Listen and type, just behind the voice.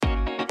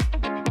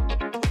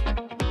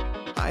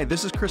Hi,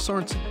 this is Chris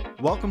Sorensen.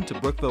 Welcome to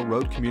Brookville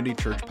Road Community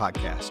Church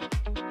Podcast.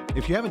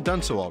 If you haven't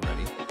done so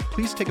already,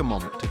 please take a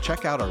moment to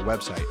check out our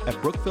website at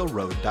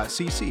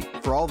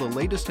brookvilleroad.cc for all the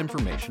latest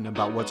information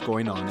about what's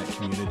going on at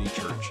Community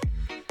Church.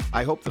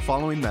 I hope the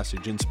following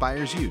message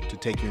inspires you to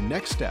take your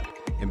next step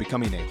in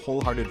becoming a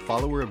wholehearted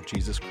follower of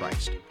Jesus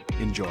Christ.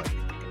 Enjoy.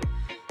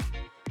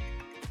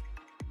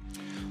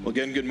 Well,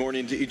 again, good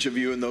morning to each of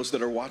you and those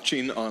that are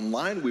watching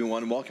online. We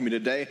want to welcome you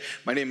today.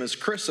 My name is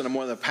Chris, and I'm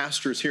one of the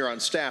pastors here on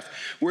staff.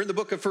 We're in the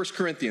book of 1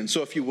 Corinthians,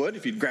 so if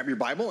you'd grab your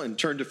Bible and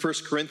turn to 1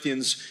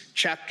 Corinthians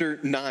chapter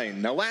 9.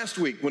 Now, last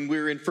week, when we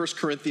were in 1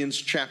 Corinthians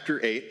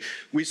chapter 8,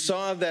 we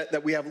saw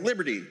that we have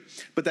liberty,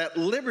 but that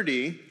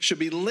liberty should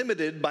be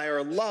limited by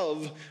our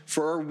love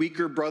for our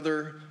weaker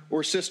brother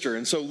or sister.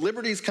 And so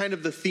liberty is kind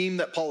of the theme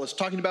that Paul is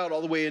talking about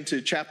all the way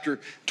into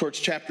towards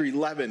chapter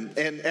 11.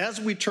 And as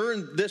we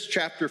turn this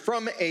chapter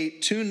from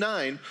 8 to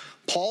 9,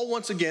 Paul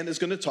once again is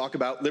going to talk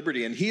about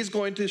liberty, and he's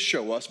going to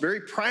show us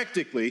very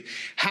practically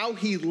how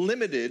he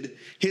limited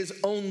his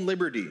own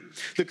liberty.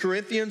 The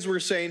Corinthians were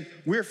saying,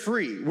 we're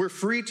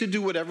free to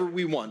do whatever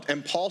we want.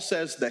 And Paul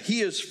says that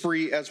he is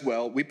free as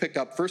well. We pick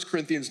up 1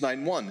 Corinthians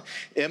 9:1.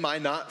 Am I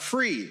not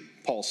free?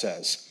 Paul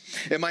says.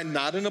 Am I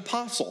not an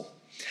apostle?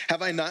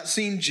 Have I not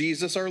seen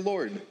Jesus our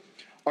Lord?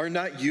 Are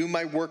not you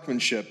my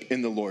workmanship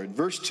in the Lord?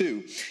 Verse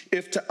 2,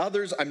 if to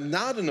others I'm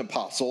not an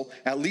apostle,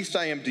 at least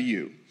I am to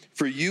you.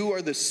 For you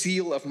are the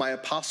seal of my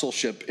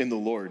apostleship in the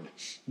Lord.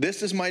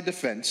 This is my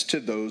defense to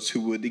those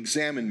who would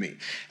examine me.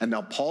 And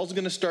now Paul's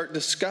going to start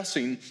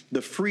discussing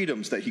the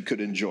freedoms that he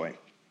could enjoy.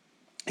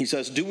 He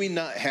says, do we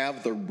not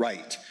have the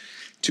right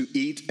to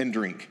eat and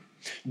drink?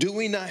 Do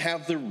we not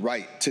have the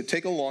right to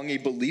take along a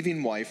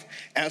believing wife,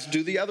 as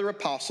do the other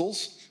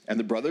apostles and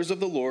the brothers of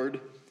the Lord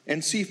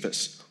and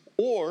Cephas?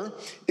 Or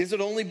is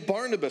it only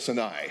Barnabas and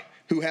I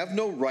who have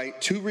no right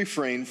to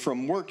refrain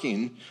from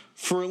working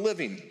for a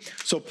living?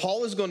 So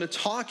Paul is going to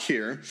talk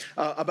here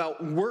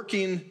about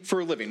working for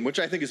a living, which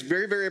I think is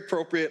very, very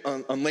appropriate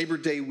on Labor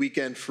Day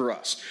weekend for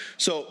us.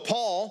 So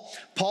Paul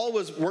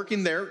was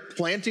working there,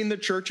 planting the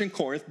church in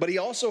Corinth, but he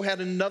also had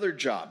another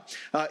job.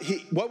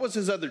 What was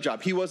his other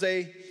job? He was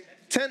a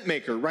tent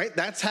maker, right?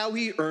 That's how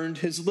he earned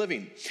his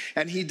living.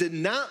 And he did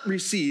not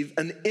receive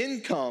an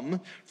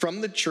income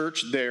from the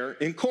church there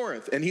in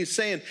Corinth. And he's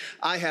saying,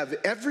 I have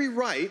every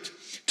right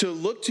to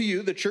look to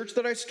you, the church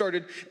that I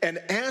started, and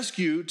ask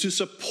you to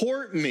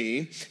support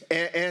me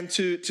and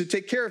to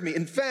take care of me.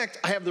 In fact,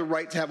 I have the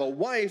right to have a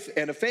wife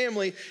and a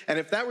family, and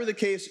if that were the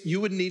case,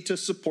 you would need to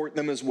support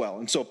them as well.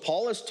 And so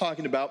Paul is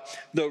talking about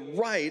the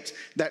right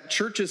that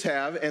churches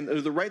have and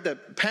the right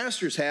that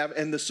pastors have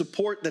and the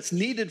support that's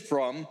needed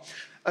from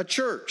a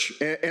church.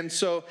 And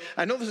so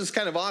I know this is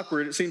kind of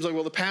awkward. It seems like,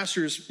 well, the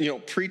pastor's,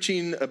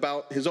 preaching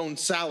about his own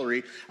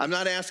salary. I'm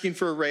not asking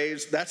for a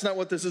raise. That's not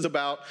what this is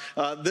about.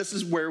 This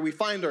is where we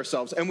find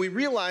ourselves. And we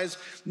realize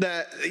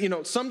that,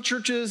 some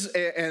churches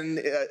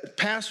and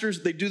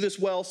pastors, they do this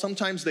well.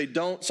 Sometimes they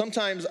don't.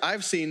 Sometimes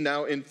I've seen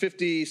now in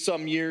 50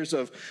 some years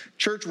of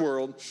church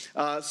world,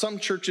 some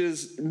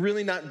churches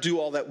really not do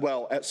all that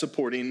well at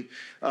supporting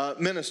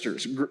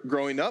ministers.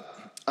 Growing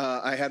up,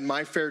 I had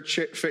my fair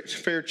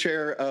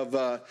share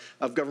of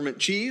government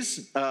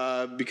cheese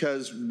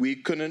because we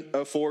couldn't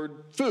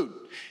afford food.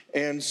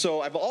 And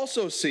so I've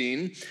also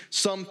seen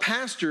some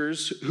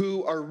pastors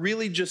who are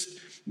really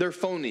they're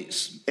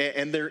phonies,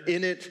 and they're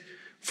in it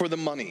for the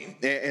money.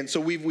 And so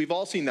we've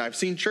all seen that. I've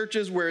seen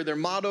churches where their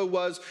motto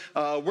was,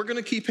 we're going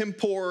to keep him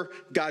poor,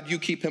 God, you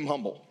keep him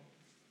humble.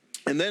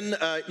 And then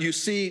you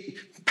see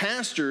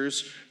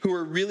pastors who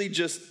are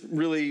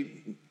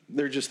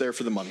they're just there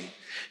for the money.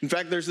 In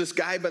fact, there's this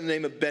guy by the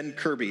name of Ben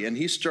Kirby, and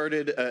he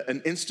started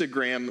an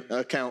Instagram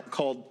account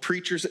called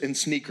Preachers and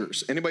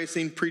Sneakers. Anybody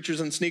seen Preachers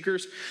and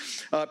Sneakers?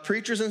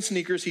 Preachers and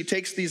Sneakers, he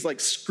takes these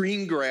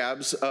screen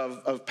grabs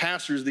of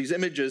pastors, these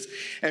images,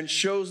 and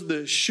shows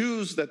the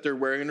shoes that they're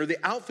wearing or the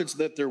outfits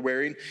that they're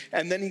wearing,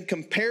 and then he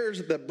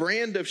compares the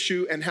brand of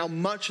shoe and how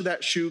much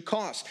that shoe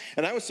costs.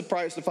 And I was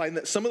surprised to find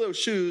that some of those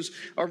shoes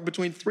are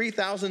between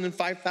 $3,000 and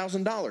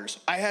 $5,000.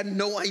 I had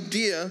no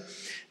idea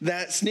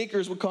that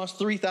sneakers would cost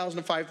 $3,000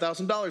 to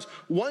 $5,000.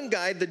 One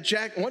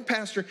one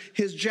pastor,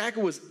 his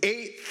jacket was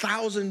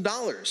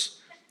 $8,000.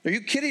 Are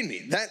you kidding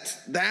me?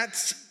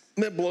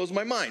 That blows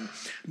my mind.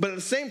 But at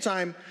the same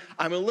time,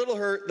 I'm a little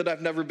hurt that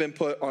I've never been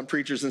put on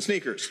Preachers and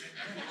Sneakers.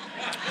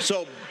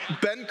 So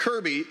Ben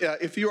Kirby,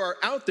 if you are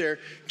out there,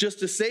 just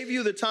to save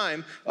you the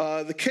time,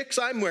 the kicks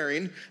I'm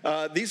wearing,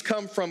 these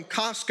come from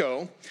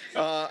Costco.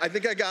 I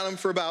think I got them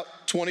for about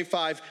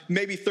 25,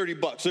 maybe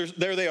 $30.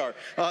 There they are.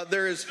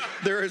 There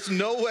is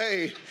no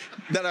way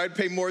that I'd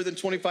pay more than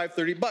 25,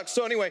 $30.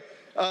 So anyway,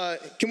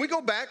 can we go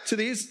back to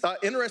these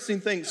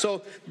interesting things?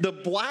 So the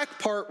black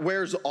part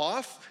wears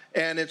off,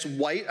 and it's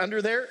white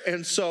under there,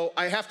 and so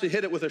I have to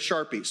hit it with a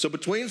Sharpie. So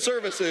between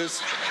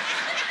services,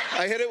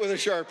 I hit it with a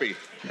Sharpie,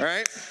 all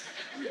right?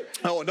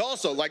 Oh, and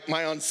also, like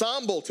my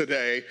ensemble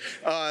today,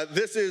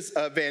 this is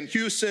Van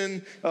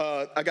Heusen.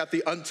 I got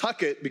the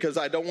Untuck It because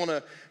I don't want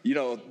to,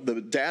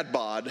 the dad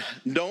bod.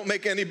 Don't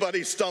make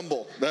anybody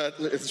stumble. That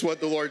is what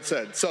the Lord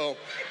said. So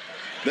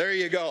there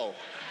you go.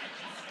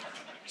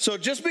 So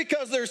just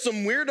because there's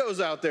some weirdos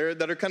out there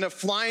that are kind of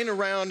flying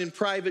around in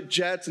private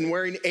jets and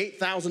wearing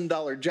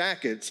 $8,000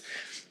 jackets,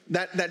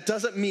 that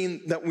doesn't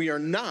mean that we are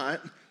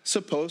not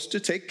supposed to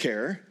take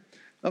care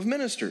of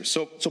ministers.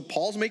 So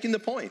Paul's making the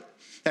point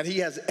that he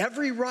has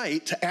every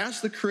right to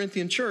ask the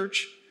Corinthian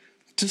church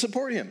to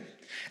support him.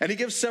 And he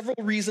gives several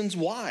reasons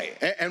why.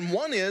 And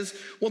one is,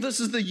 well, this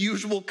is the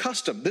usual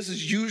custom. This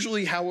is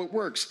usually how it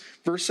works.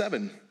 Verse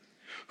 7,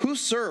 who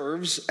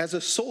serves as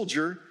a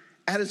soldier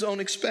at his own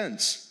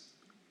expense?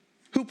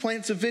 Who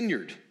plants a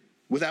vineyard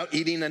without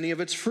eating any of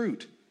its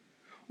fruit?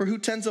 Or who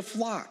tends a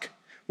flock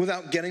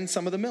without getting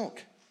some of the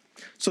milk?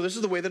 So this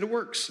is the way that it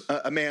works.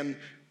 A man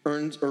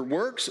earns or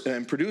works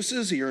and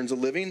produces, he earns a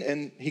living,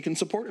 and he can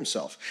support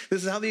himself.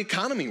 This is how the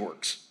economy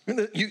works.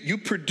 You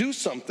produce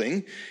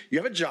something, you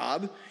have a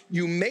job,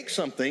 you make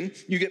something,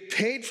 you get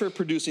paid for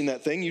producing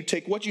that thing, you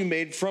take what you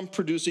made from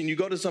producing, you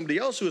go to somebody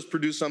else who has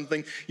produced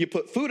something, you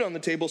put food on the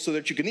table so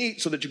that you can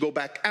eat, so that you go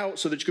back out,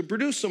 so that you can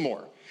produce some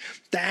more.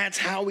 That's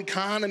how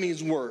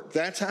economies work.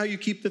 That's how you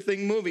keep the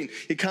thing moving.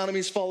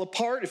 Economies fall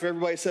apart if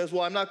everybody says,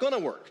 well, I'm not going to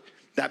work.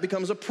 That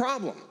becomes a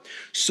problem.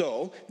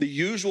 So the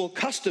usual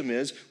custom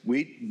is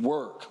we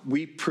work,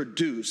 we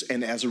produce,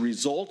 and as a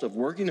result of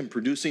working and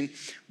producing,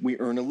 we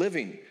earn a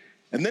living.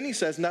 And then he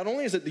says, not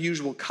only is it the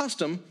usual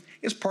custom,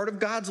 it's part of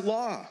God's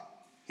law.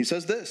 He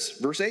says this,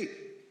 verse 8,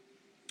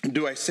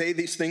 do I say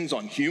these things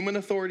on human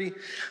authority?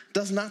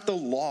 Does not the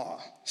law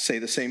say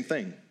the same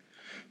thing?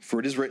 For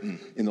it is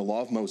written in the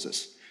law of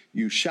Moses,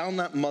 you shall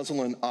not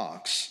muzzle an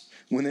ox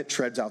when it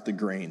treads out the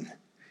grain.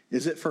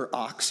 Is it for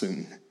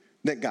oxen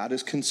that God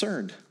is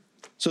concerned?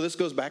 So this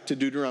goes back to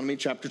Deuteronomy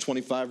chapter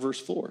 25, verse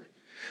 4,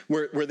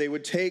 where they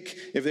would take,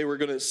 if they were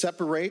going to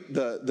separate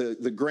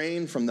the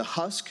grain from the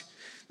husk,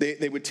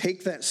 they would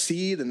take that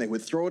seed and they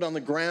would throw it on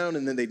the ground,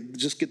 and then they'd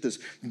just get this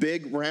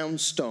big round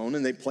stone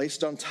and they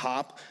placed on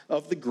top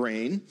of the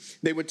grain.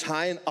 They would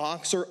tie an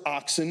ox or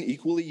oxen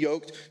equally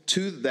yoked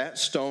to that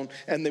stone,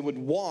 and they would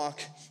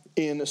walk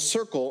in a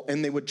circle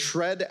and they would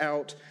tread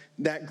out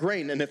that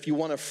grain. And if you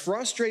want to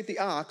frustrate the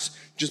ox,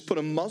 just put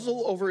a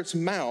muzzle over its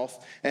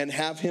mouth and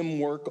have him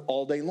work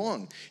all day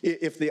long.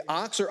 If the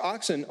ox or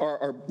oxen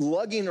are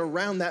lugging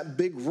around that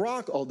big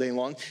rock all day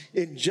long,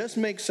 it just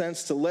makes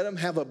sense to let him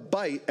have a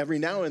bite every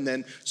now and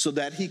then so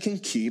that he can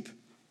keep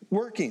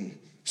working.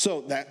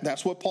 So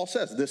that's what Paul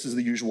says. This is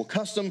the usual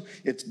custom.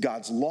 It's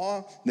God's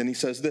law. Then he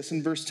says this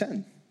in verse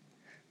 10.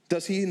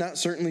 Does he not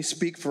certainly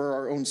speak for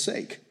our own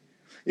sake?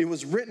 It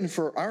was written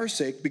for our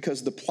sake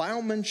because the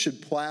plowman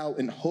should plow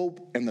in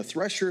hope and the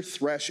thresher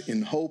thresh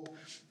in hope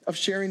of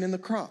sharing in the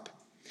crop.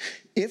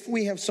 If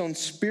we have sown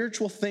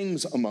spiritual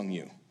things among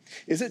you,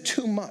 is it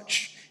too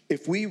much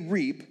if we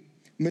reap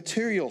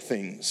material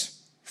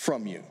things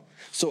from you?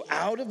 So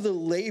out of the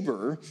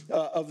labor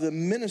of the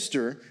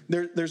minister,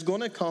 there's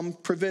going to come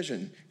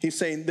provision. He's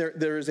saying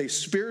there is a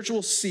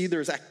spiritual seed,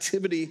 there's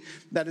activity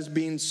that is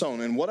being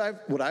sown. And what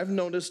I've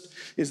noticed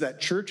is that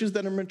churches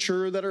that are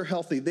mature, that are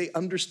healthy, they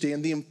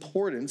understand the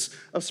importance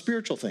of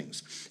spiritual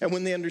things. And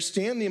when they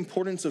understand the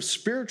importance of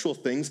spiritual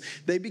things,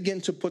 they begin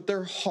to put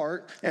their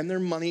heart and their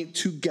money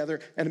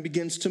together, and it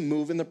begins to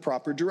move in the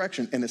proper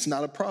direction. And it's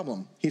not a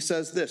problem. He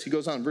says this, he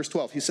goes on, verse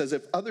 12, he says,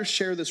 if others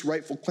share this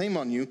rightful claim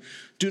on you,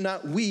 do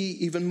not we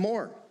even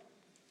more?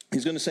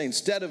 He's going to say,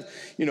 instead of,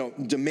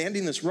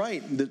 demanding this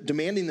right,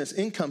 demanding this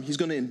income, he's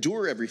going to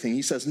endure everything.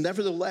 He says,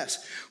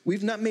 nevertheless,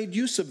 we've not made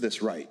use of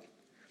this right,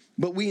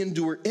 but we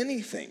endure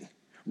anything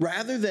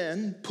rather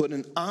than put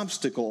an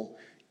obstacle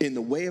in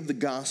the way of the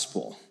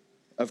gospel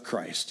of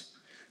Christ.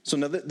 So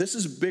now this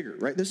is bigger,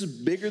 right? This is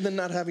bigger than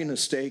not having a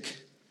steak.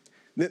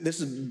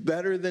 This is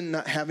better than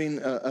not having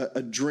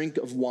a drink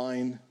of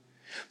wine.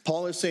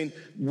 Paul is saying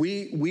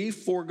we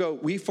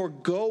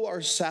forego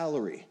our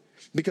salary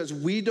because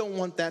we don't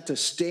want that to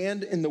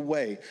stand in the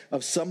way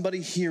of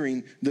somebody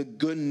hearing the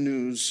good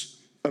news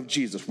of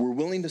Jesus. We're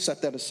willing to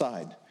set that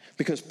aside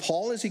because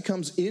Paul, as he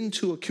comes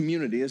into a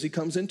community, as he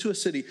comes into a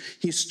city,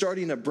 he's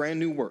starting a brand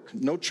new work.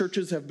 No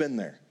churches have been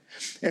there.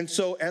 And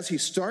so as he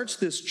starts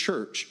this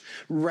church,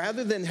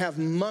 rather than have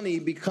money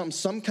become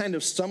some kind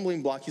of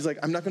stumbling block, he's like,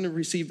 I'm not going to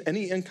receive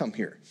any income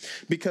here.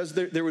 Because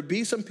there would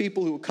be some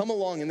people who would come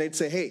along and they'd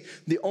say, hey,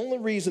 the only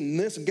reason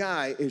this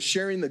guy is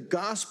sharing the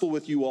gospel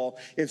with you all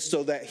is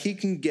so that he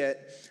can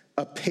get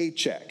a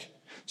paycheck.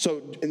 So,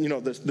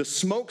 the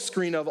smoke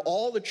screen of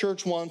all the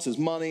church wants is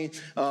money.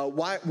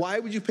 Why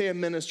would you pay a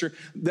minister?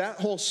 That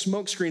whole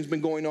smoke screen's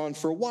been going on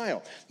for a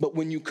while. But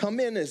when you come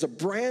in as a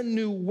brand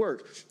new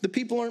work, the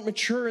people aren't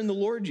mature in the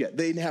Lord yet.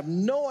 They have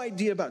no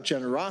idea about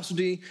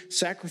generosity,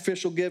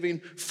 sacrificial giving,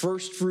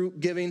 first fruit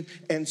giving.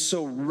 And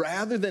so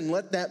rather than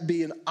let that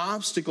be an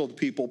obstacle to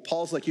people,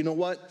 Paul's like, you know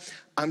what?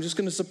 I'm just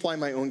going to supply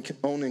my own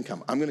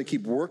income. I'm going to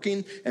keep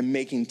working and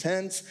making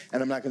tents,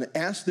 and I'm not going to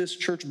ask this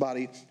church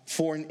body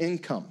for an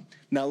income.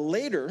 Now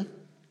later,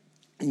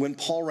 when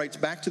Paul writes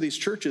back to these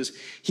churches,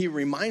 he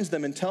reminds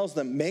them and tells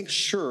them, make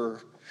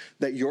sure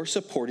that you're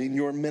supporting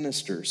your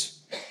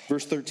ministers.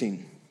 Verse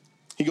 13,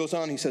 he goes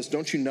on, he says,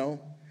 don't you know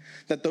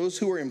that those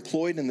who are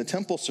employed in the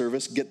temple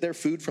service get their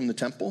food from the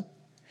temple,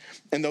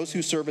 and those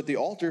who serve at the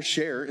altar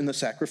share in the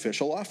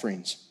sacrificial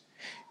offerings?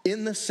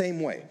 In the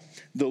same way,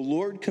 the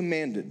Lord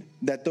commanded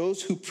that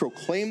those who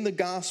proclaim the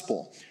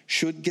gospel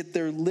should get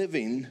their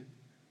living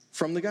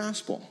from the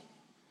gospel.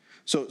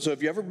 So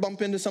if you ever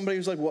bump into somebody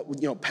who's like,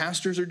 "What,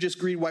 pastors are just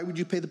greedy. Why would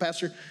you pay the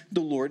pastor?"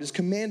 The Lord has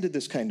commanded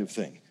this kind of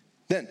thing.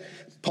 Then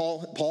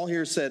Paul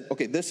here said,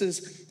 okay, this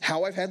is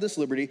how I've had this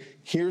liberty.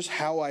 Here's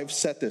how I've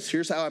set this.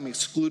 Here's how I'm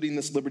excluding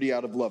this liberty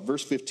out of love.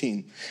 Verse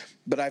 15,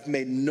 but I've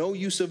made no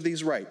use of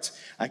these rights.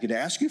 I could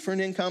ask you for an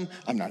income.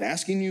 I'm not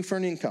asking you for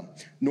an income,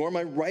 nor am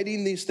I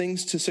writing these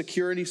things to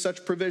secure any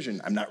such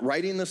provision. I'm not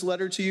writing this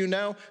letter to you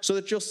now so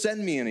that you'll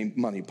send me any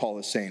money, Paul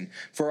is saying.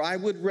 For I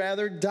would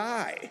rather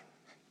die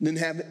than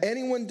have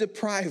anyone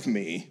deprive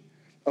me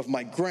of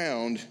my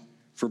ground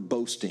for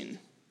boasting.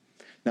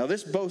 Now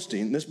this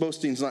boasting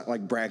is not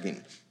like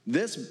bragging.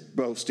 This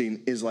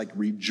boasting is like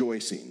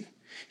rejoicing.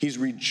 He's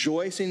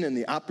rejoicing in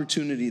the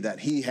opportunity that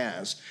he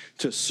has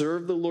to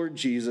serve the Lord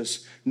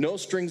Jesus, no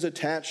strings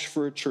attached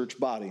for a church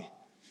body.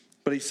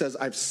 But he says,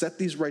 I've set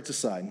these rights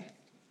aside,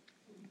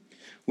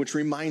 which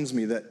reminds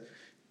me that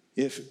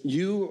if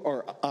you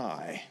or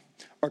I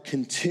are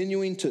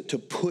continuing to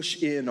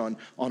push in on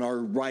our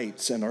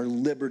rights and our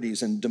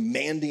liberties and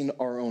demanding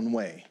our own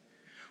way,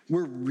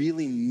 we're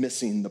really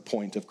missing the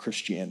point of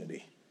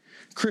Christianity.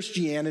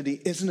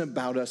 Christianity isn't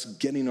about us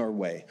getting our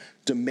way,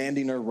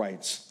 demanding our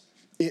rights.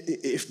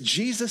 If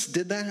Jesus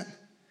did that,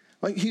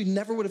 he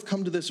never would have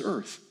come to this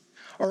earth.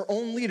 Our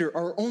own leader,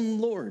 our own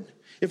Lord,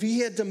 if he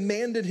had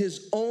demanded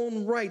his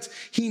own rights,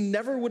 he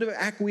never would have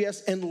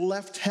acquiesced and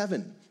left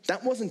heaven.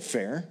 That wasn't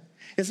fair.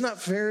 It's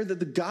not fair that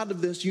the God of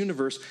this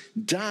universe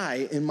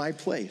die in my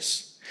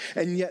place.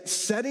 And yet,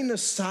 setting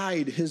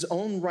aside his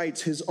own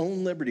rights, his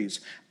own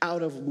liberties,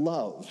 out of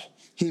love,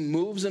 he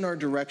moves in our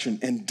direction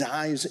and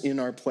dies in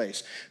our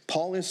place.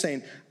 Paul is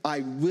saying,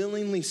 I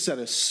willingly set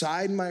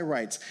aside my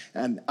rights,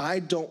 and I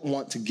don't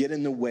want to get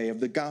in the way of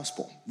the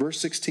gospel. Verse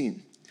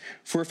 16,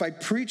 for if I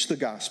preach the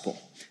gospel,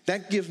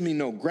 that gives me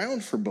no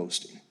ground for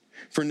boasting,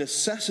 for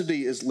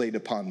necessity is laid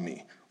upon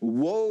me.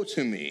 Woe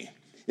to me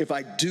if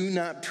I do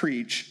not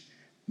preach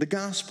the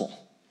gospel.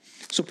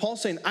 So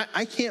Paul's saying,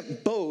 I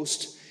can't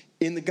boast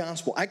in the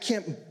gospel. I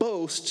can't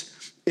boast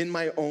in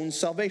my own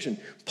salvation.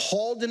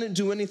 Paul didn't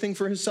do anything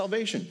for his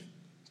salvation.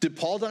 Did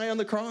Paul die on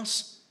the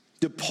cross?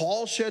 Did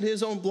Paul shed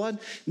his own blood?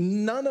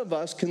 None of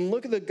us can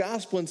look at the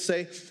gospel and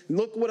say,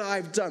 look what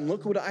I've done.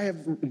 Look what I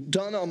have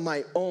done on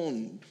my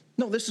own.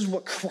 No, this is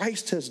what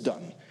Christ has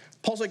done.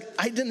 Paul's like,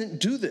 I didn't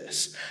do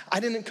this. I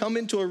didn't come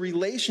into a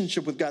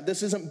relationship with God.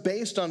 This isn't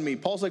based on me.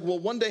 Paul's like, well,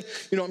 one day,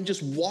 I'm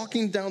just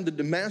walking down the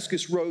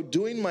Damascus road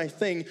doing my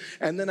thing,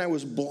 and then I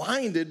was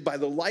blinded by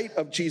the light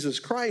of Jesus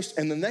Christ,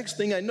 and the next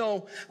thing I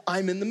know,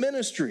 I'm in the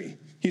ministry.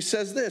 He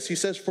says this, he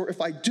says, for if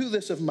I do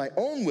this of my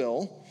own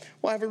will,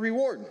 I have a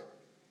reward.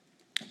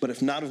 But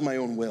if not of my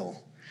own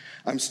will,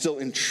 I'm still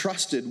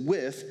entrusted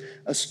with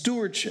a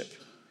stewardship.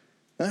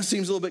 That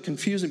seems a little bit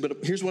confusing, but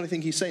here's what I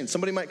think he's saying.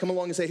 Somebody might come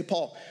along and say, hey,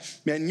 Paul,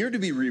 man, you're to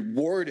be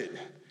rewarded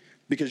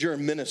because you're a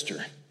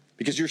minister,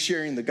 because you're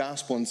sharing the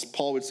gospel. And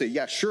Paul would say,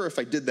 yeah, sure, if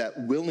I did that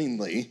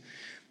willingly,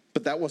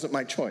 but that wasn't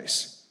my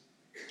choice.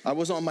 I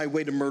was on my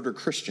way to murder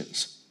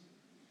Christians.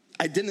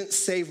 I didn't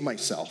save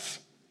myself.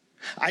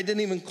 I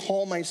didn't even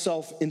call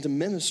myself into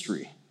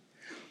ministry.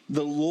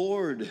 The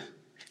Lord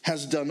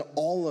has done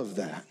all of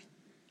that.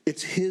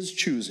 It's his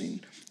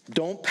choosing.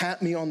 Don't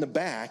pat me on the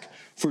back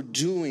for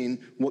doing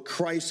what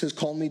Christ has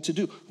called me to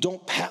do.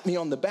 Don't pat me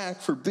on the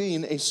back for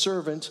being a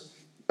servant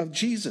of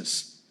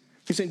Jesus.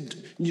 He's saying,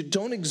 you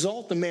don't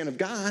exalt the man of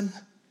God,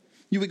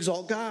 you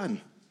exalt God.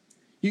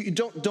 You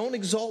don't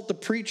exalt the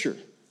preacher.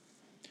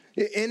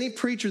 Any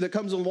preacher that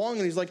comes along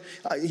and he's like,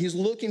 he's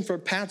looking for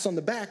pats on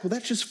the back, well,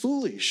 that's just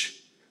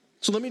foolish.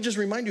 So let me just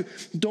remind you,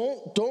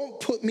 don't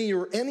put me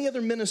or any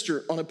other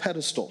minister on a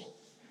pedestal.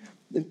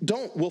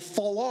 We'll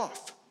fall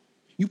off.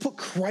 You put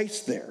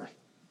Christ there.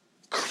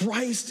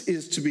 Christ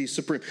is to be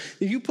supreme.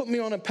 If you put me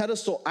on a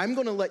pedestal, I'm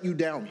going to let you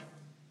down.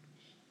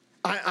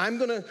 I'm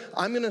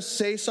going to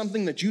say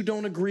something that you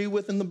don't agree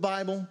with in the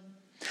Bible.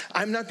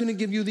 I'm not going to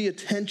give you the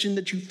attention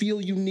that you feel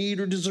you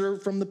need or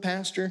deserve from the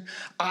pastor.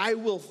 I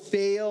will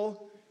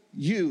fail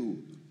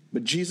you,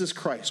 but Jesus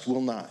Christ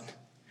will not.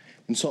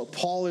 And so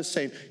Paul is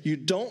saying, you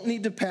don't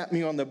need to pat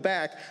me on the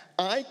back.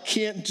 I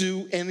can't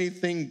do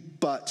anything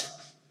but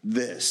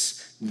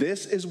this.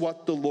 This is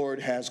what the Lord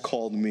has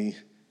called me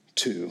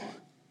to.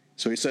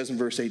 So he says in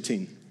verse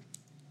 18,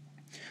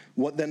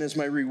 what then is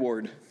my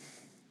reward?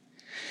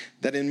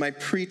 That in my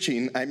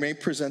preaching I may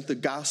present the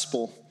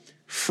gospel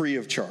free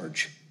of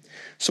charge,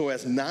 so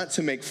as not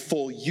to make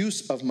full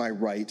use of my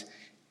right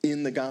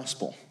in the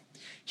gospel.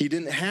 He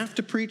didn't have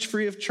to preach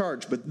free of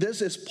charge, but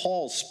this is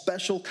Paul's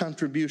special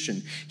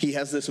contribution. He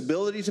has this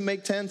ability to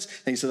make tents,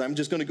 and he says, I'm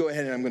just going to go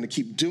ahead and I'm going to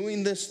keep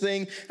doing this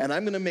thing, and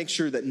I'm going to make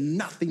sure that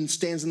nothing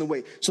stands in the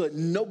way so that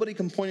nobody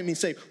can point at me and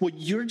say, well,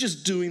 you're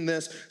just doing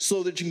this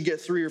so that you can get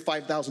 $3,000 or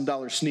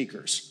 $5,000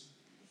 sneakers.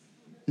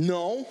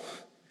 No.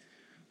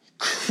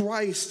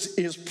 Christ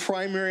is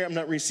primary. I'm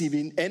not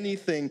receiving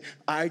anything.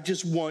 I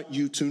just want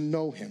you to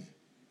know him.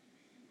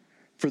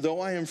 For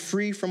though I am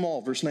free from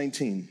all, verse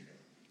 19,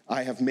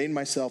 I have made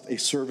myself a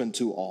servant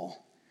to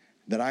all,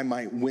 that I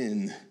might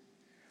win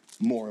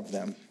more of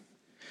them.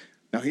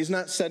 Now, he's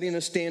not setting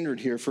a standard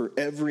here for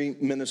every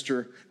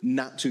minister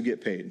not to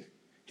get paid.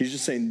 He's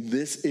just saying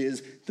this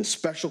is the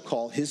special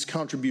call, his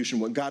contribution,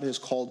 what God has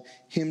called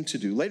him to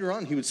do. Later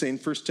on, he would say in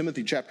 1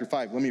 Timothy chapter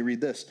 5, let me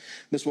read this.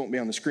 This won't be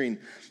on the screen.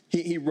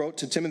 He wrote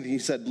to Timothy, he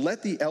said,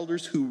 let the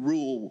elders who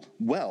rule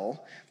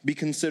well be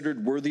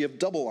considered worthy of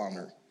double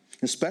honor,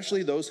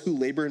 especially those who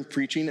labor in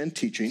preaching and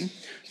teaching.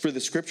 For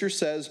the scripture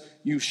says,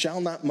 you shall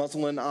not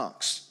muzzle an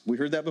ox. We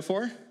heard that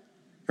before?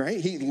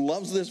 Right? He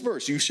loves this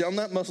verse. You shall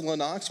not muzzle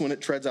an ox when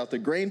it treads out the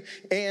grain,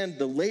 and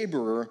the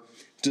laborer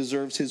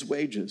deserves his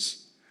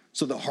wages.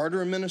 So the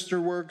harder a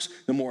minister works,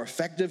 the more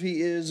effective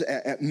he is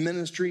at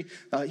ministry,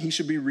 he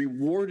should be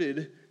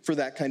rewarded for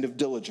that kind of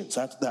diligence.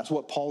 That's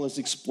what Paul is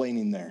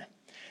explaining there.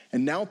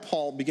 And now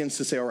Paul begins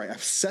to say, all right,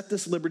 I've set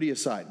this liberty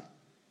aside.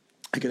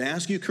 I can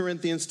ask you,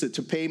 Corinthians,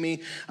 to pay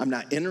me. I'm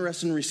not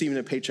interested in receiving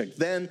a paycheck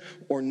then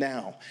or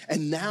now.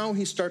 And now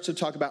he starts to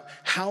talk about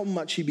how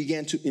much he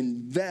began to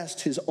invest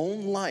his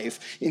own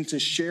life into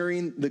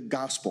sharing the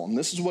gospel. And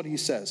this is what he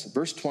says,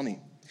 verse 20.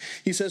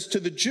 He says,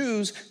 to the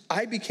Jews,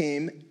 I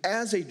became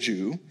as a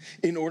Jew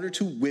in order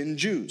to win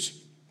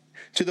Jews.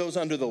 To those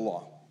under the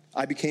law,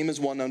 I became as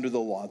one under the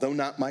law, though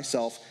not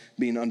myself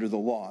being under the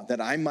law,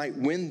 that I might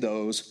win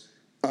those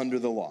under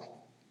the law.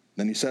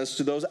 Then he says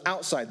to those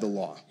outside the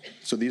law.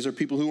 So these are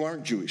people who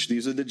aren't Jewish.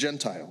 These are the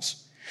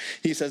Gentiles.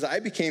 He says, I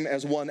became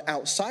as one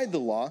outside the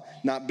law,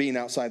 not being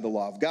outside the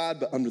law of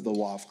God, but under the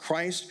law of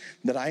Christ,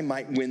 that I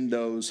might win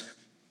those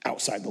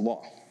outside the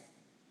law.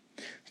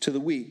 To the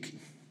weak,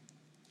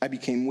 I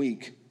became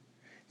weak,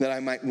 that I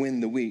might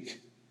win the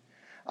weak.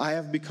 I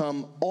have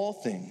become all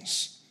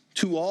things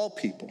to all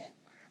people,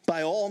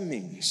 by all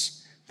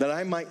means, that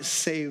I might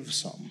save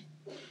some.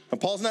 Now,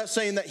 Paul's not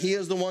saying that he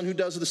is the one who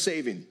does the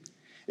saving.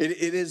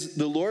 It is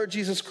the Lord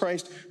Jesus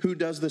Christ who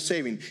does the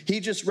saving. He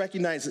just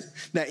recognizes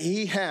that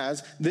he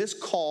has this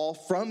call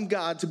from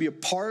God to be a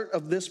part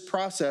of this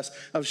process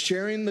of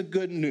sharing the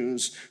good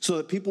news so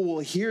that people will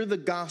hear the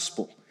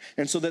gospel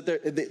and so that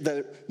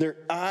their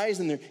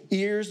eyes and their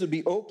ears would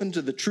be open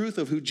to the truth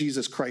of who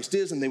Jesus Christ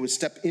is, and they would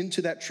step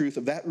into that truth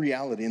of that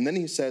reality. And then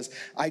he says,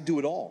 I do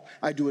it all.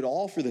 I do it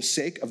all for the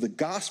sake of the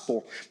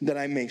gospel, that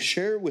I may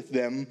share with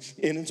them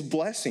in its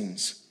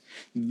blessings.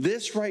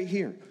 This right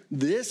here,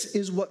 this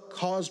is what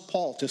caused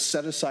Paul to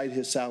set aside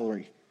his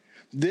salary.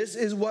 This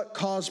is what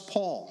caused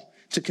Paul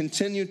to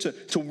continue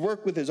to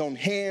work with his own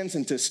hands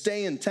and to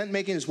stay in tent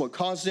making. Is what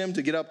caused him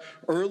to get up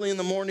early in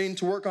the morning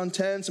to work on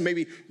tents and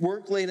maybe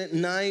work late at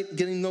night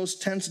getting those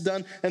tents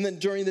done, and then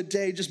during the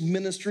day just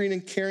ministering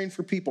and caring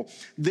for people.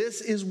 This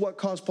is what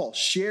caused Paul,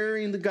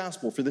 sharing the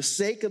gospel for the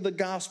sake of the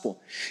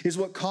gospel, is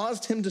what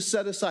caused him to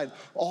set aside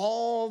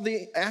all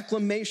the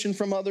acclamation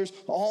from others,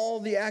 all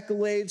the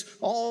accolades,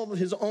 all of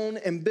his own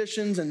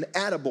ambitions and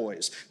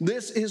attaboys.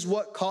 This is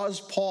what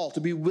caused Paul to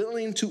be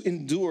willing to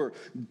endure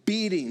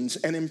beatings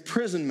and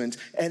imprisonment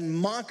and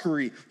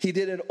mockery. He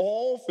did it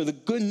all for the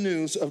good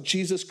news of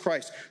Jesus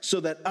Christ so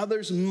that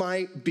others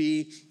might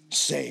be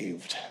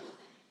saved.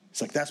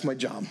 It's like, that's my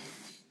job.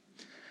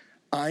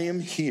 I am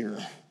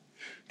here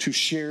to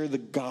share the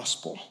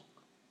gospel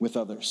with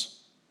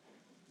others.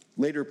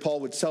 Later, Paul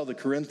would tell the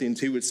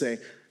Corinthians, he would say,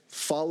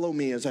 follow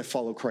me as I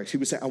follow Christ. He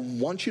would say, I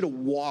want you to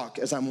walk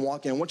as I'm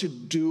walking. I want you to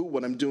do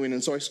what I'm doing.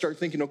 And so I start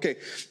thinking, okay,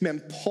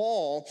 man,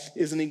 Paul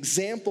is an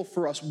example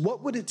for us.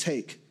 What would it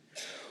take?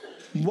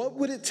 What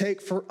would it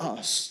take for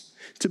us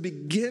to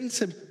begin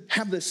to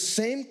have the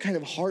same kind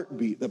of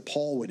heartbeat that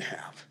Paul would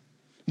have?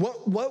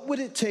 What would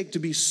it take to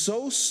be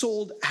so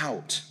sold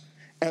out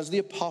as the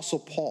Apostle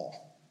Paul?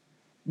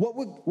 What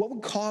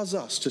would cause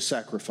us to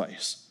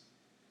sacrifice?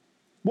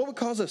 What would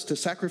cause us to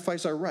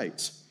sacrifice our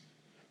rights?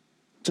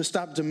 To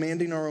stop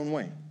demanding our own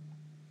way?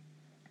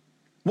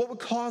 What would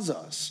cause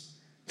us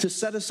to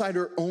set aside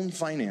our own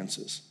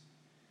finances?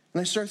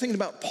 And I started thinking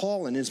about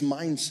Paul and his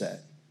mindset.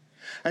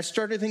 I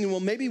started thinking, well,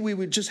 maybe we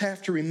would just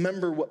have to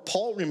remember what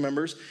Paul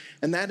remembers,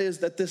 and that is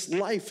that this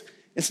life,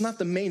 it's not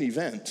the main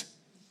event.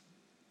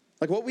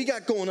 Like what we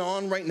got going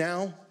on right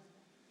now,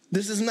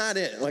 this is not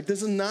it. Like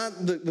this is not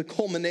the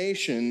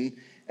culmination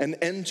and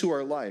end to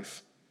our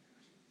life.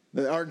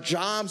 Our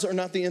jobs are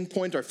not the end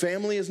point. Our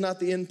family is not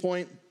the end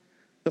point.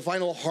 The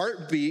final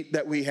heartbeat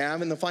that we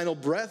have and the final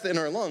breath in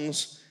our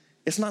lungs,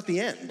 it's not the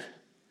end.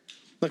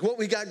 Like what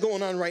we got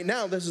going on right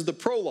now, this is the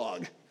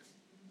prologue.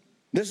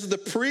 This is the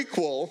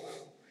prequel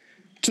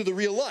to the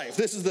real life.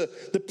 This is the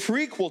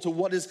prequel to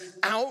what is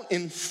out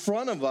in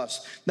front of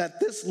us. That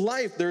this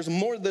life, there's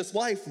more to this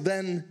life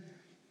than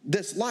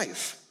this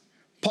life.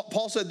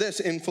 Paul said this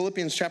in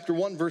Philippians chapter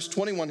 1, verse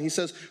 21. He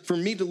says, for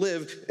me to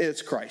live,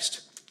 it's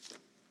Christ.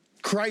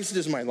 Christ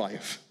is my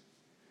life.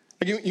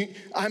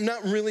 I'm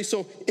not really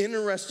so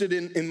interested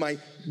in my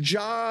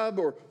job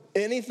or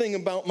anything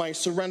about my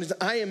surroundings.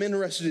 I am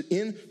interested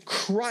in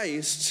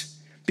Christ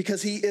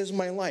because he is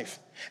my life.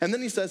 And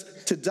then he says,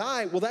 to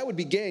die, well, that would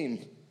be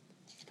gain.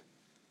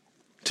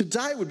 To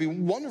die would be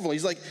wonderful.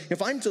 He's like,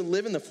 if I'm to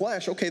live in the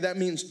flesh, okay, that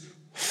means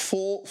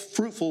full,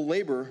 fruitful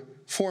labor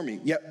for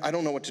me. Yet I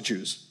don't know what to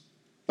choose.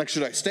 Like,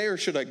 should I stay or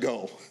should I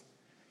go?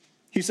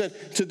 He said,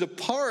 to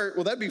depart,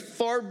 well, that'd be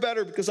far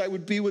better because I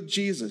would be with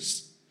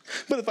Jesus.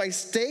 But if I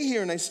stay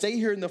here and I stay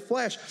here in the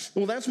flesh,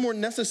 well, that's more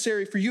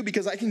necessary for you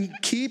because I can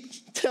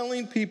keep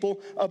telling people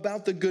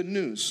about the good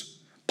news.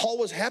 Paul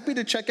was happy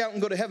to check out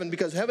and go to heaven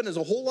because heaven is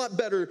a whole lot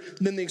better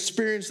than the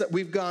experience that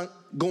we've got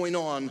going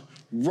on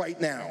right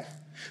now.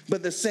 But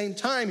at the same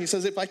time, he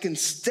says, if I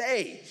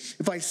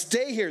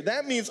stay here,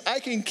 that means I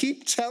can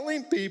keep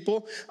telling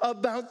people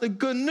about the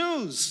good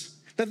news.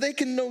 That they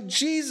can know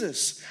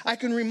Jesus. I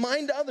can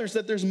remind others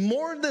that there's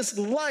more to this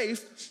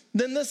life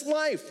than this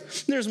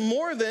life. There's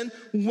more than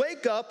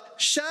wake up,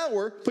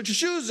 shower, put your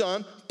shoes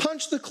on,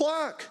 punch the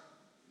clock.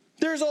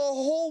 There's a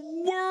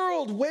whole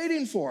world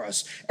waiting for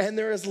us. And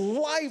there is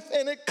life,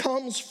 and it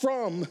comes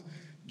from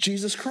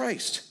Jesus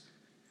Christ.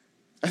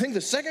 I think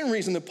the second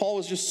reason that Paul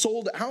was just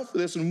sold out for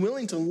this and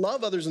willing to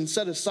love others and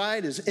set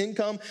aside his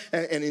income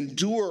and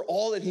endure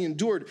all that he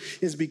endured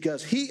is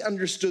because he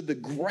understood the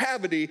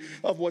gravity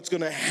of what's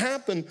going to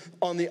happen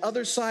on the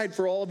other side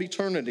for all of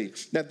eternity,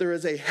 that there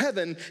is a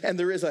heaven and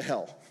there is a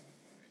hell.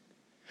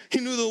 He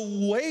knew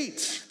the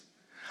weight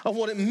of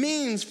what it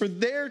means for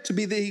there to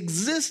be the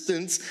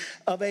existence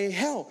of a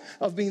hell,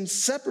 of being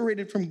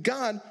separated from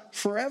God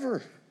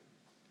forever.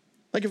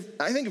 I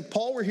think if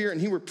Paul were here and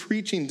he were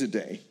preaching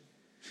today,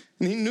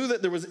 and he knew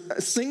that there was a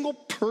single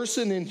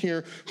person in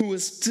here who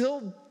was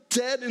still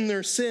dead in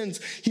their sins,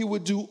 he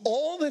would do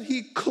all that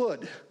he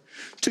could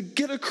to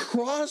get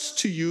across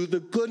to you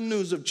the good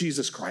news of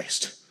Jesus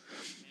Christ.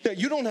 That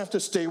you don't have to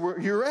stay where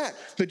you're at,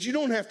 that you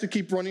don't have to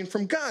keep running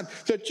from God,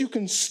 that you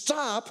can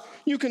stop,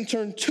 you can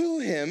turn to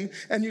him,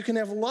 and you can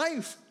have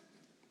life.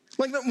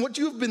 Like what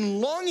you've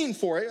been longing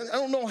for. I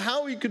don't know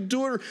how he could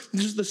do it, or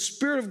just the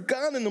Spirit of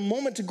God in the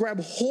moment to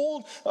grab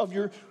hold of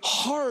your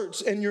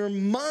hearts and your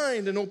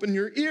mind and open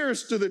your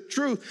ears to the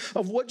truth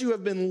of what you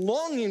have been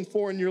longing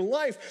for in your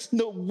life.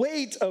 The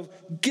weight of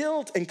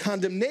guilt and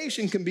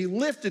condemnation can be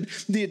lifted.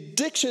 The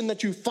addiction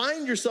that you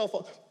find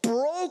yourself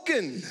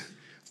broken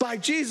by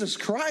Jesus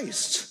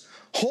Christ.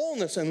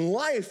 Wholeness and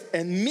life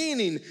and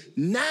meaning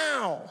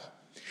now.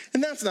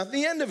 And that's not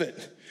the end of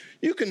it.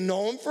 You can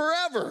know him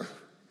forever.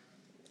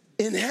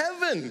 In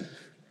heaven,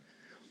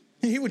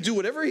 he would do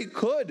whatever he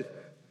could.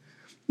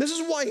 This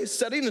is why he's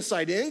setting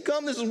aside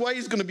income. This is why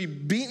he's going to be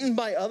beaten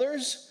by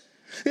others.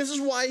 This is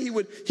why he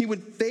would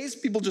face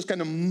people just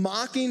kind of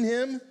mocking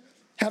him,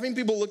 having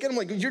people look at him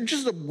like, you're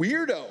just a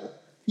weirdo.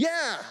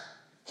 Yeah,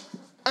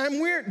 I'm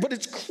weird, but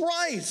it's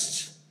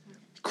Christ.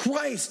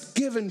 Christ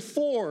given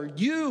for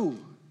you.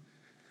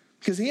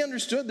 Because he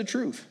understood the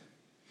truth.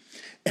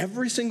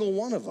 Every single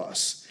one of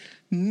us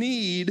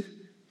need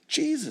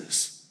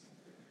Jesus.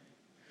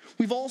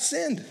 We've all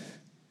sinned.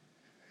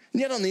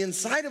 And yet on the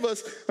inside of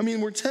us,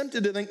 we're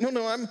tempted to think,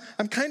 no,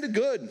 I'm kind of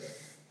good.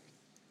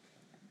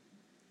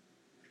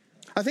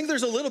 I think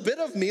there's a little bit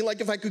of me,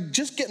 like if I could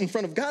just get in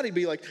front of God, he'd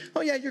be like,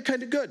 oh yeah, you're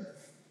kind of good.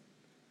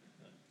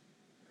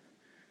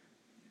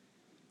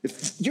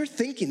 If you're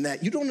thinking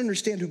that, you don't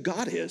understand who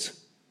God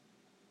is.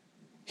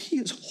 He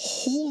is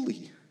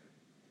holy.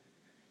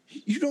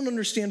 You don't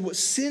understand what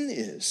sin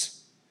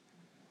is.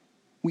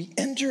 We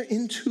enter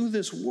into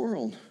this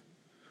world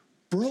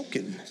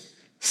broken,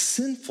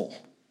 sinful,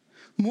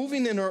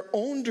 moving in our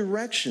own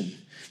direction,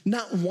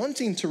 not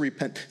wanting to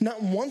repent,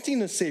 not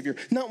wanting a Savior,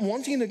 not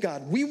wanting a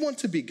God. We want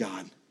to be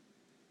God.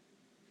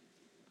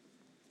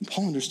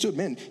 Paul understood,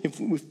 man, if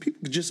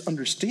people could just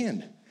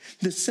understand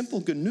the simple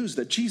good news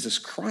that Jesus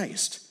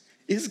Christ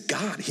is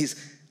God.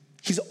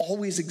 He's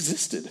always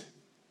existed.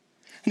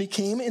 And he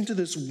came into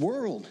this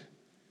world.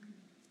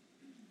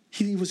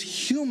 He was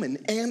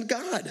human and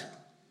God,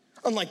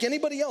 unlike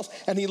anybody else.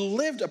 And he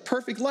lived a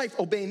perfect life,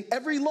 obeying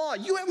every law.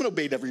 You haven't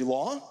obeyed every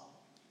law.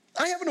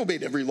 I haven't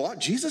obeyed every law.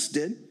 Jesus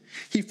did.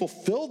 He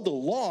fulfilled the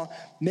law,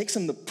 makes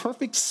him the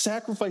perfect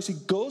sacrifice. He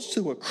goes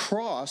to a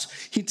cross.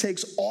 He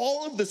takes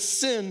all of the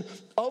sin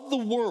of the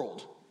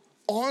world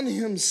on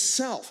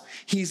himself.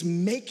 He's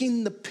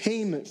making the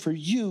payment for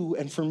you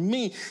and for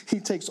me. He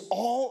takes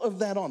all of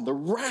that on, the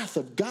wrath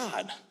of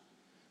God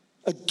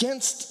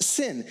against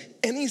sin,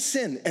 any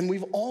sin, and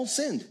we've all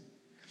sinned.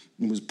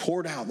 It was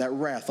poured out, that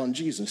wrath on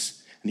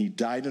Jesus, and he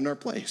died in our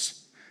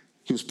place.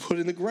 He was put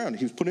in the ground.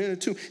 He was put in a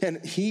tomb,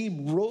 and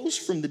he rose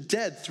from the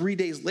dead 3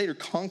 days later,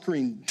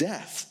 conquering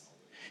death.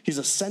 He's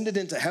ascended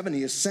into heaven.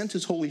 He has sent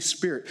his Holy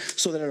Spirit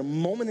so that at a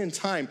moment in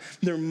time,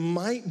 there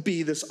might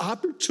be this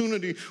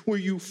opportunity where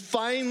you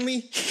finally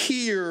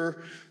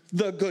hear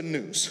the good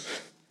news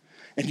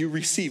and you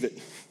receive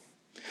it.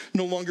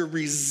 no longer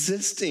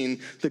resisting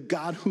the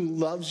God who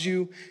loves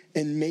you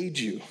and made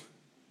you.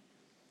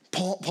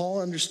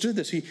 Paul understood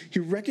this. He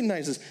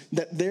recognizes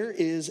that there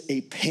is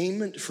a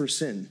payment for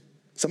sin.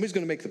 Somebody's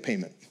going to make the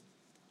payment.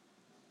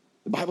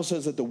 The Bible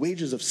says that the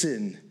wages of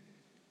sin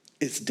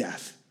is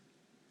death.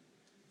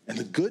 And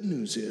the good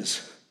news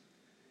is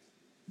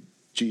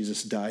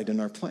Jesus died in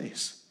our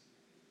place.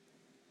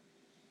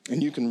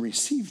 And you can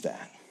receive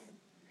that.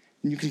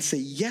 And you can say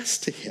yes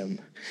to him,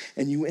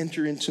 and you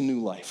enter into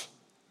new life.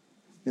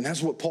 And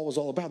that's what Paul was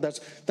all about.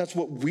 That's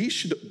what we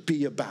should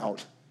be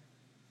about.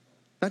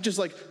 Not just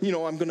like,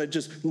 I'm going to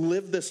just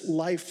live this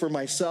life for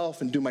myself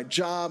and do my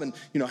job and,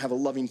 have a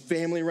loving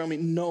family around me.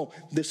 No,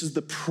 this is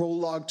the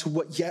prologue to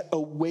what yet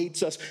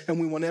awaits us. And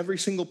we want every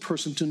single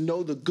person to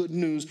know the good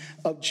news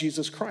of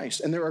Jesus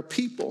Christ. And there are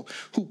people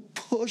who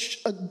push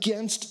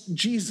against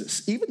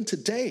Jesus, even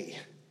today.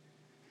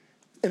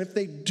 And if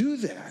they do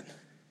that,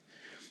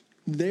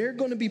 they're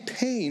going to be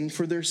paying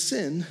for their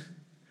sin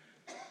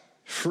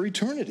for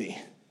eternity.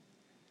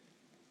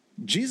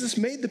 Jesus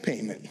made the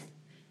payment.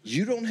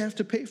 You don't have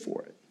to pay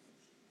for it.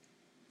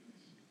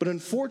 But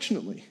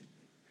unfortunately,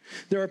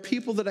 there are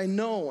people that I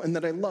know and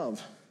that I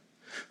love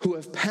who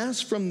have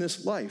passed from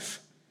this life,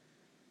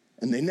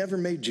 and they never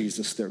made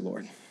Jesus their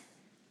Lord.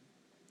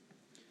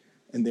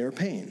 And they're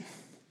paying.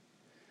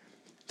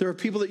 There are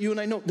people that you and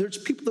I know. There's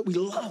people that we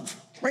love.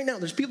 Right now,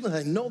 there's people that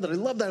I know that I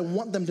love, that I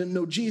want them to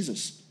know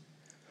Jesus.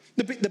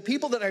 The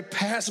people that I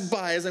pass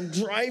by as I'm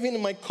driving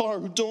in my car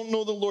who don't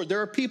know the Lord.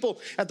 There are people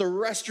at the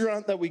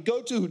restaurant that we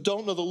go to who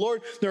don't know the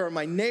Lord. There are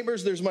my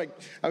neighbors. There's my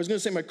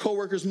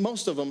coworkers.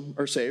 Most of them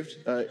are saved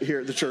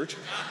here at the church.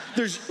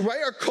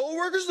 Our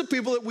coworkers, the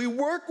people that we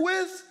work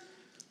with.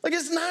 Like,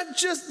 it's not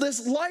just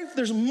this life.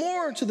 There's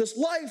more to this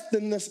life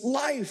than this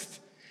life.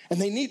 And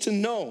they need to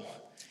know.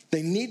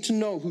 They need to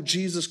know who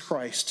Jesus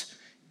Christ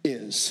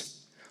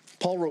is.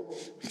 Paul wrote,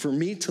 for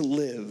me to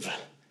live,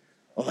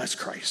 that's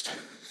Christ.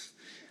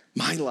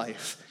 My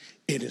life,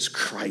 it is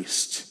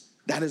Christ.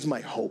 That is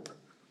my hope.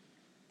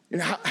 And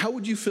how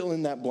would you fill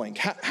in that blank?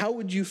 How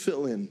would you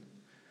fill in?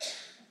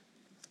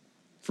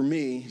 For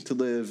me to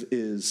live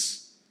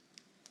is,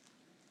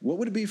 what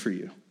would it be for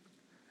you?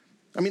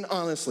 I mean,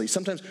 honestly,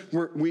 sometimes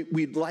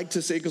we'd like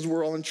to say, because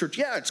we're all in church,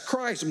 yeah, it's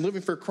Christ, I'm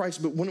living for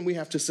Christ, but wouldn't we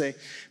have to say,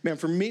 man,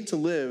 for me to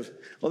live,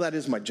 that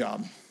is my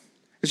job.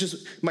 It's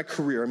just my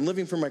career. I'm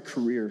living for my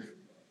career.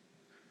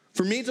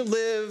 For me to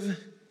live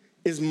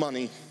is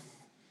money.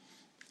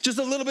 Just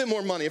a little bit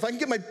more money. If I can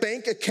get my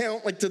bank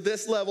account to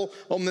this level,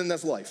 then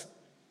that's life.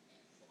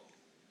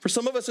 For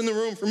some of us in the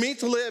room, for me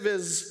to live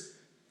is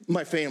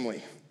my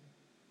family.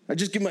 I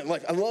just give my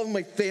life. I love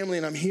my family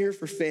and I'm here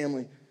for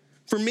family.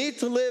 For me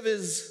to live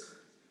is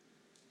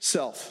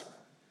self.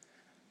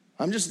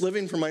 I'm just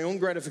living for my own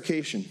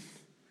gratification.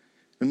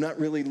 I'm not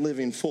really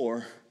living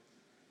for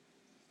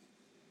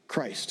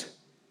Christ.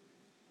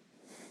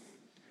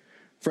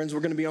 Friends, we're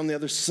going to be on the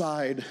other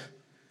side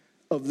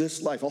of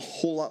this life a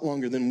whole lot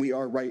longer than we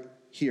are right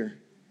here.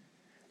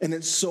 And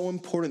it's so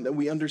important that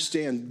we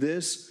understand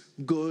this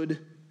good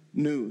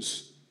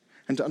news.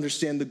 And to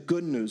understand the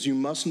good news, you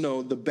must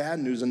know the bad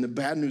news. And the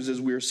bad news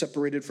is we are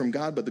separated from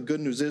God. But the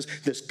good news is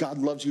this: God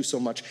loves you so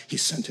much, he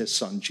sent his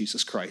son,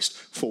 Jesus Christ,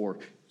 for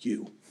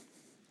you.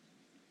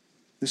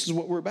 This is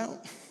what we're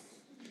about.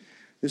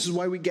 This is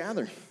why we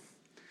gather.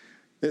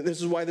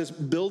 This is why this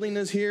building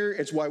is here.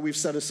 It's why we've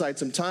set aside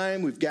some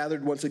time. We've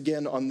gathered once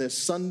again on this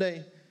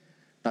Sunday.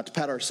 Not to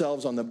pat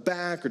ourselves on the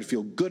back or to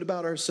feel good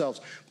about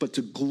ourselves, but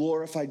to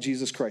glorify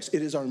Jesus Christ.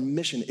 It is our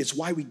mission. It's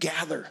why we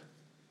gather.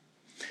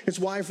 It's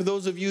why for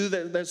those of you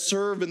that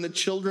serve in the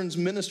children's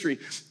ministry,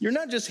 you're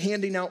not just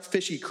handing out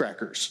fishy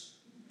crackers.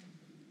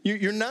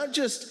 You're not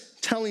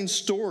just telling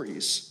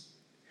stories.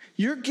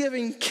 You're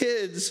giving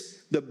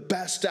kids the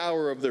best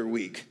hour of their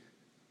week.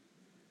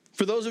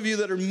 For those of you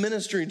that are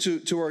ministering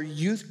to our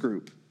youth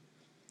group,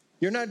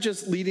 you're not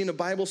just leading a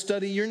Bible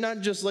study. You're not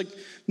just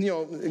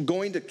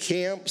going to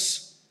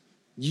camps.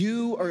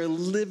 You are a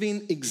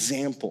living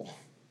example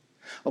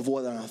of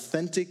what an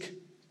authentic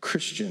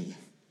Christian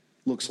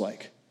looks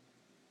like.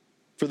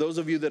 For those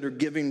of you that are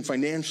giving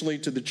financially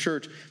to the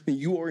church,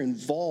 you are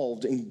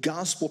involved in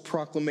gospel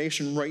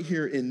proclamation right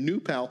here in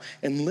New Pal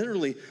and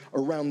literally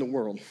around the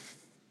world.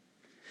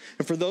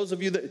 And for those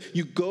of you that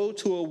you go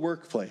to a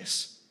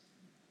workplace,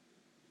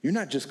 you're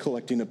not just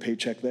collecting a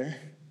paycheck there.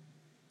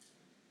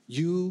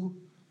 You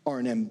are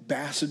an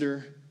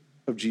ambassador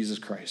of Jesus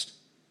Christ.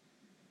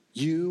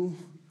 You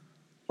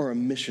are a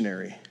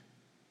missionary.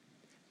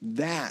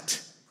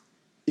 That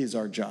is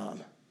our job.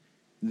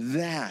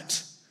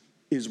 That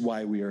is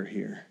why we are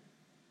here.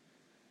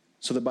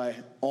 So that by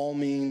all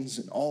means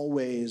and all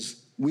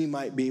ways, we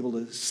might be able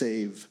to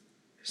save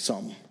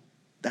some.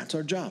 That's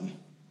our job.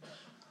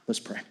 Let's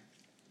pray.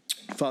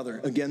 Father,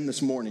 again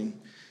this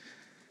morning,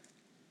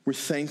 we're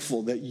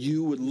thankful that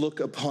you would look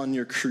upon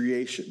your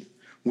creation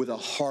with a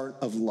heart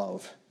of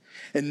love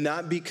and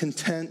not be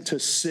content to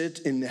sit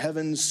in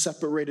heaven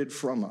separated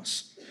from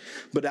us,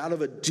 but out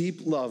of a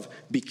deep love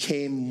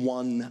became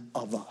one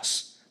of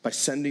us by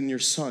sending your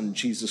son,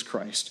 Jesus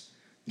Christ,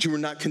 You were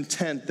not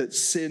content that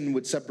sin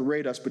would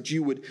separate us, but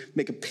you would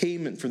make a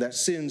payment for that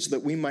sin so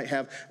that we might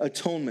have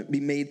atonement, be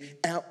made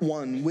at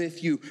one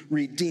with you,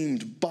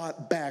 redeemed,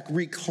 bought back,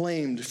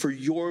 reclaimed for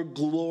your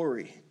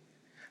glory.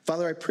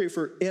 Father, I pray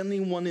for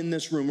anyone in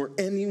this room or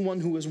anyone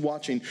who is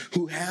watching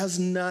who has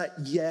not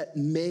yet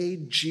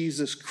made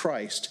Jesus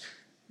Christ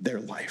their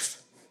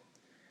life,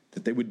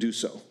 that they would do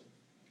so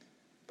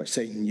by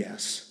saying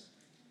yes.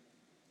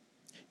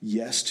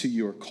 Yes to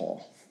your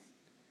call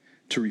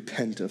to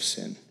repent of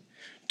sin,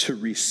 to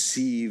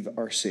receive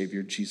our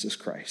Savior, Jesus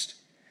Christ,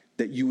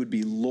 that you would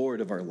be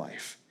Lord of our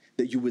life,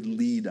 that you would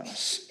lead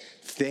us.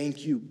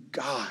 Thank you,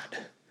 God,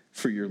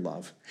 for your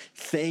love.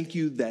 Thank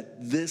you that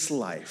this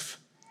life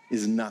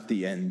is not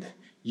the end.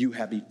 You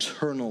have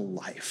eternal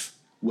life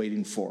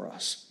waiting for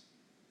us.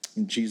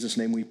 In Jesus'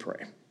 name we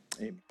pray.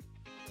 Amen.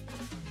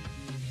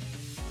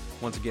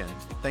 Once again,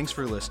 thanks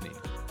for listening.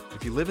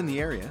 If you live in the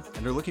area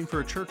and are looking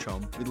for a church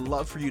home, we'd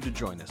love for you to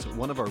join us at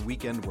one of our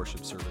weekend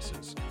worship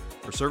services.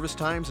 For service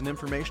times and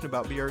information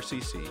about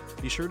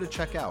BRCC, be sure to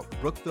check out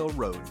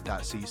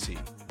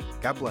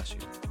brookvilleroad.cc. God bless you.